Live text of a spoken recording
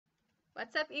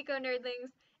What's up,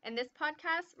 eco-nerdlings? In this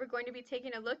podcast, we're going to be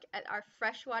taking a look at our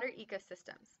freshwater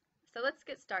ecosystems. So let's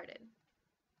get started.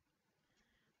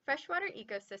 Freshwater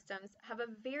ecosystems have a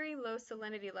very low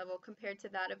salinity level compared to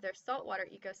that of their saltwater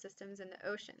ecosystems in the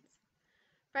oceans.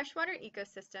 Freshwater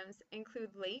ecosystems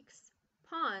include lakes,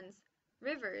 ponds,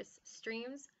 rivers,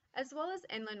 streams, as well as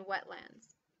inland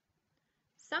wetlands.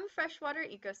 Some freshwater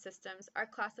ecosystems are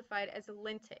classified as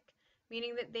lintic,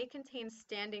 meaning that they contain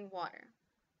standing water.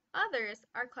 Others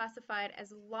are classified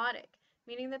as lotic,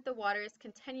 meaning that the water is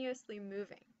continuously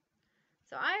moving.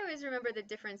 So I always remember the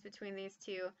difference between these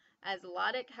two as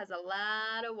lotic has a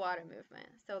lot of water movement.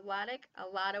 So lotic, a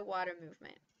lot of water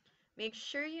movement. Make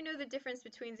sure you know the difference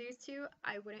between these two.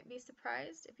 I wouldn't be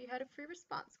surprised if you had a free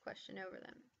response question over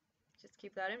them. Just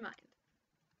keep that in mind.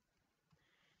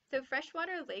 So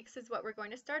freshwater lakes is what we're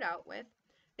going to start out with.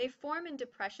 They form in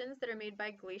depressions that are made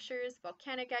by glaciers,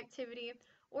 volcanic activity,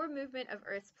 or movement of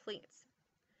Earth's plates.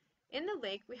 In the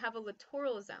lake, we have a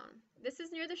littoral zone. This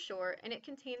is near the shore, and it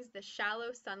contains the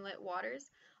shallow sunlit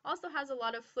waters. Also has a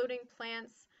lot of floating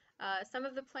plants. Some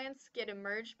of the plants get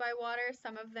immersed by water.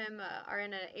 Some of them are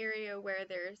in an area where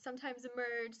they're sometimes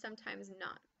immersed, sometimes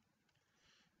not.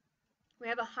 We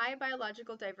have a high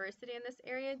biological diversity in this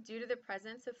area due to the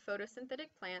presence of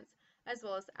photosynthetic plants as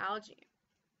well as algae.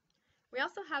 We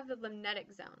also have the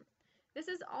limnetic zone. This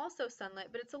is also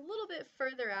sunlit, but it's a little bit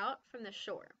further out from the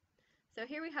shore. So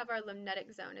here we have our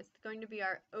limnetic zone. It's going to be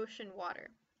our ocean water,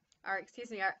 our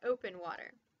open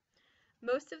water.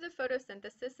 Most of the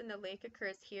photosynthesis in the lake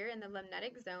occurs here in the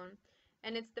limnetic zone,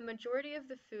 and it's the majority of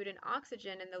the food and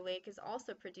oxygen in the lake is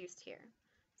also produced here.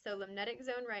 So limnetic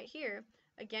zone right here,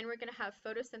 again, we're going to have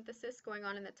photosynthesis going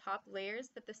on in the top layers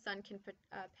that the sun can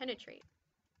penetrate.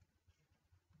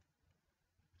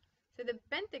 So the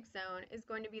benthic zone is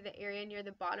going to be the area near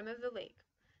the bottom of the lake.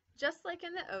 Just like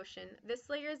in the ocean, this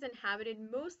layer is inhabited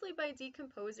mostly by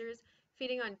decomposers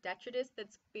feeding on detritus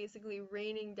that's basically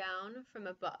raining down from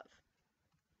above.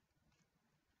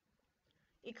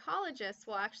 Ecologists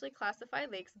will actually classify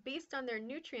lakes based on their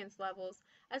nutrients levels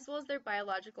as well as their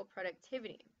biological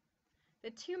productivity.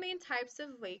 The two main types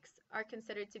of lakes are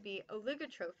considered to be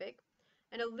oligotrophic,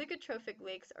 and oligotrophic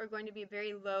lakes are going to be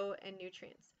very low in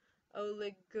nutrients.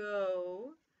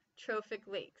 Oligotrophic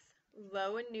lakes,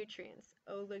 low in nutrients.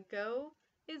 Oligo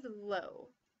is low.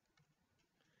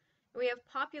 We have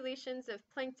populations of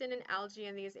plankton and algae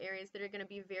in these areas that are going to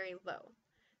be very low.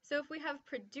 So if we have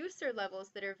producer levels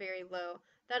that are very low,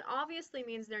 that obviously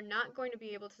means they're not going to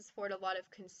be able to support a lot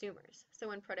of consumers. So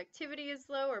when productivity is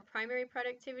low or primary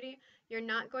productivity, you're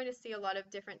not going to see a lot of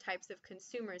different types of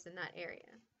consumers in that area.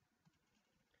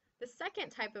 The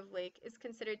second type of lake is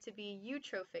considered to be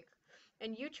eutrophic,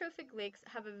 and eutrophic lakes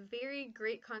have a very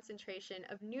great concentration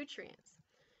of nutrients.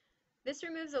 This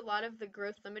removes a lot of the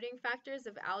growth limiting factors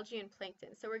of algae and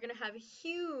plankton, so we're going to have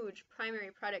huge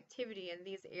primary productivity in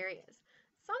these areas.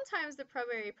 Sometimes the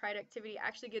primary productivity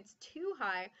actually gets too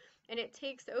high and it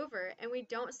takes over and we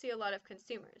don't see a lot of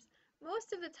consumers.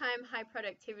 Most of the time, high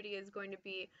productivity is going to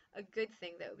be a good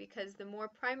thing though, because the more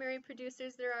primary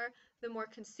producers there are, the more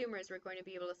consumers we're going to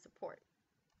be able to support.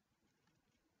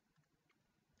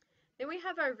 Then we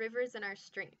have our rivers and our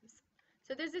streams.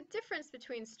 So there's a difference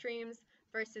between streams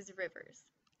versus rivers.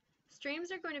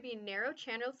 Streams are going to be narrow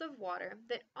channels of water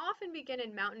that often begin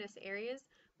in mountainous areas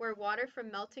where water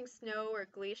from melting snow or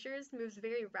glaciers moves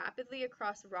very rapidly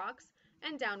across rocks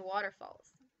and down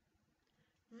waterfalls.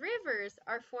 Rivers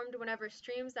are formed whenever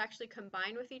streams actually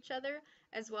combine with each other,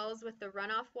 as well as with the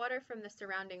runoff water from the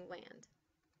surrounding land.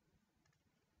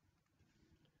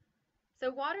 So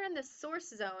water in the source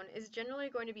zone is generally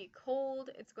going to be cold,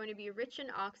 it's going to be rich in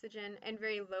oxygen, and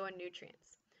very low in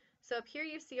nutrients. So up here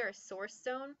you see our source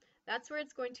zone, that's where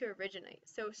it's going to originate.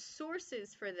 So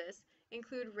sources for this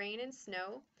include rain and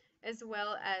snow, as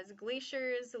well as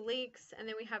glaciers, lakes, and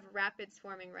then we have rapids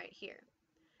forming right here.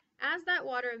 As that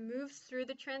water moves through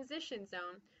the transition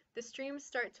zone, the streams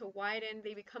start to widen,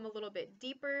 they become a little bit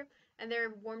deeper, and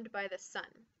they're warmed by the sun.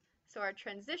 So our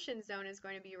transition zone is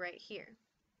going to be right here.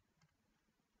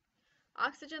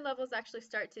 Oxygen levels actually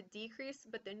start to decrease,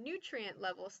 but the nutrient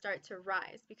levels start to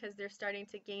rise because they're starting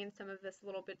to gain some of this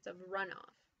little bits of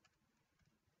runoff.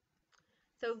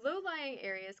 So low-lying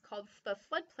areas called the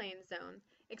floodplain zone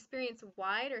experience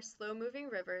wide or slow-moving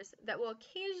rivers that will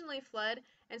occasionally flood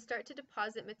and start to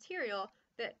deposit material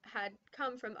that had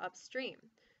come from upstream.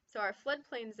 So our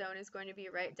floodplain zone is going to be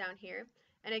right down here.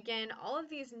 And again, all of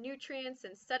these nutrients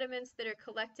and sediments that are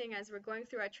collecting as we're going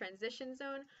through our transition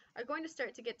zone are going to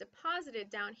start to get deposited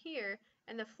down here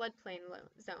in the floodplain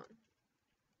zone.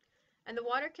 And the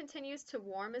water continues to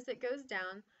warm as it goes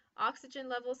down. oxygen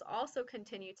levels also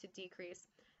continue to decrease,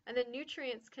 and the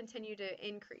nutrients continue to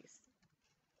increase.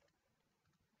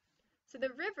 So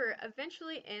the river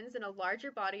eventually ends in a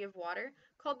larger body of water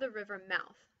called the river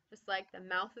mouth, just like the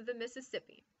mouth of the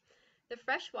Mississippi. The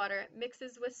fresh water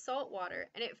mixes with salt water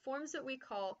and it forms what we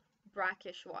call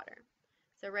brackish water.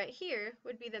 So right here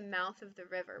would be the mouth of the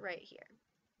river right here.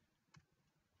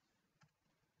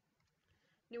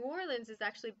 New Orleans is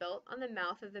actually built on the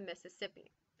mouth of the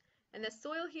Mississippi. And the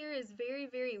soil here is very,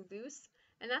 very loose,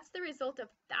 and that's the result of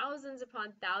thousands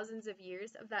upon thousands of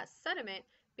years of that sediment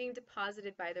being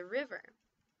deposited by the river.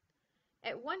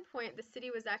 At one point, the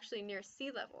city was actually near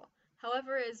sea level.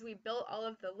 However, as we built all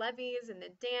of the levees and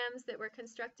the dams that were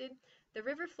constructed, the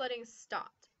river flooding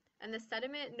stopped, and the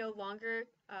sediment no longer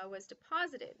was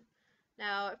deposited.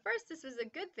 Now, at first this was a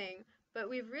good thing, but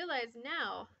we've realized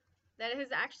now that it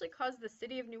has actually caused the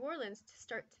city of New Orleans to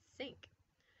start to sink.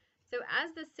 So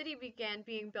as the city began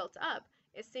being built up,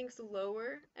 it sinks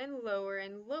lower and lower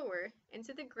and lower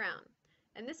into the ground,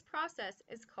 and this process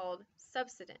is called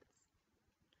subsidence.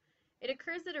 It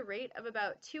occurs at a rate of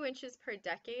about 2 inches per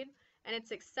decade, and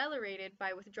it's accelerated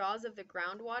by withdrawals of the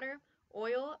groundwater,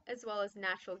 oil, as well as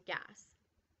natural gas.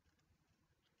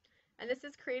 And this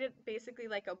has created basically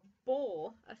like a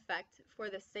bowl effect for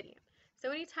the city. So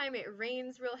anytime it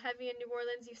rains real heavy in New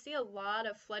Orleans, you see a lot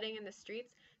of flooding in the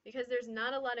streets because there's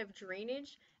not a lot of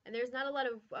drainage and there's not a lot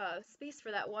of space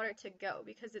for that water to go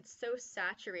because it's so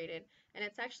saturated and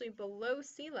it's actually below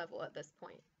sea level at this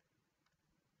point.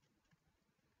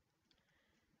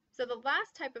 So the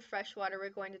last type of freshwater we're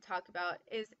going to talk about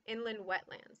is inland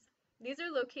wetlands. These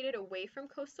are located away from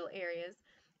coastal areas.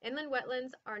 Inland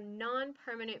wetlands are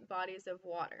non-permanent bodies of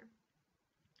water.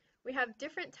 We have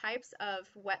different types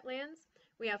of wetlands.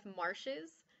 We have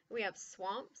marshes, we have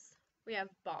swamps, we have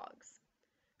bogs.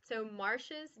 So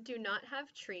marshes do not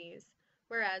have trees,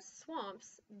 whereas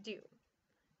swamps do.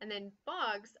 And then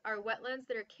bogs are wetlands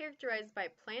that are characterized by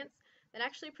plants that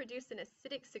actually produce an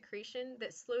acidic secretion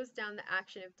that slows down the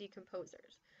action of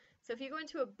decomposers. So if you go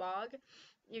into a bog,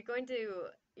 you're going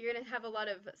to have a lot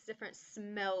of different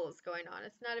smells going on.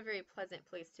 It's not a very pleasant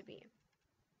place to be.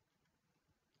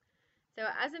 So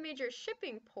as a major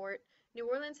shipping port, New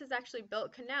Orleans has actually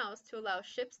built canals to allow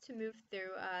ships to move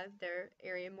through their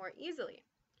area more easily.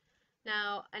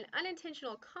 Now, an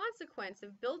unintentional consequence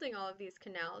of building all of these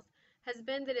canals has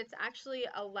been that it's actually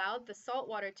allowed the salt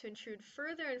water to intrude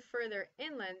further and further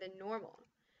inland than normal.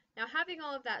 Now, having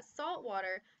all of that salt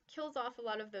water kills off a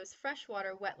lot of those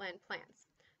freshwater wetland plants.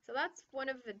 So that's one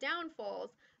of the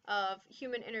downfalls of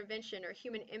human intervention or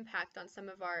human impact on some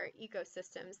of our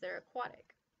ecosystems that are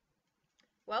aquatic.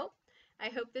 Well, I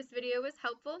hope this video was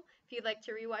helpful. If you'd like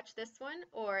to rewatch this one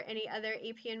or any other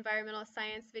AP Environmental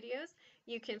Science videos,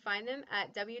 you can find them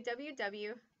at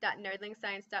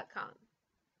www.nerdlingscience.com.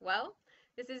 Well,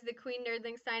 this is the Queen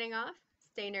Nerdling signing off.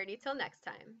 Stay nerdy till next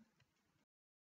time.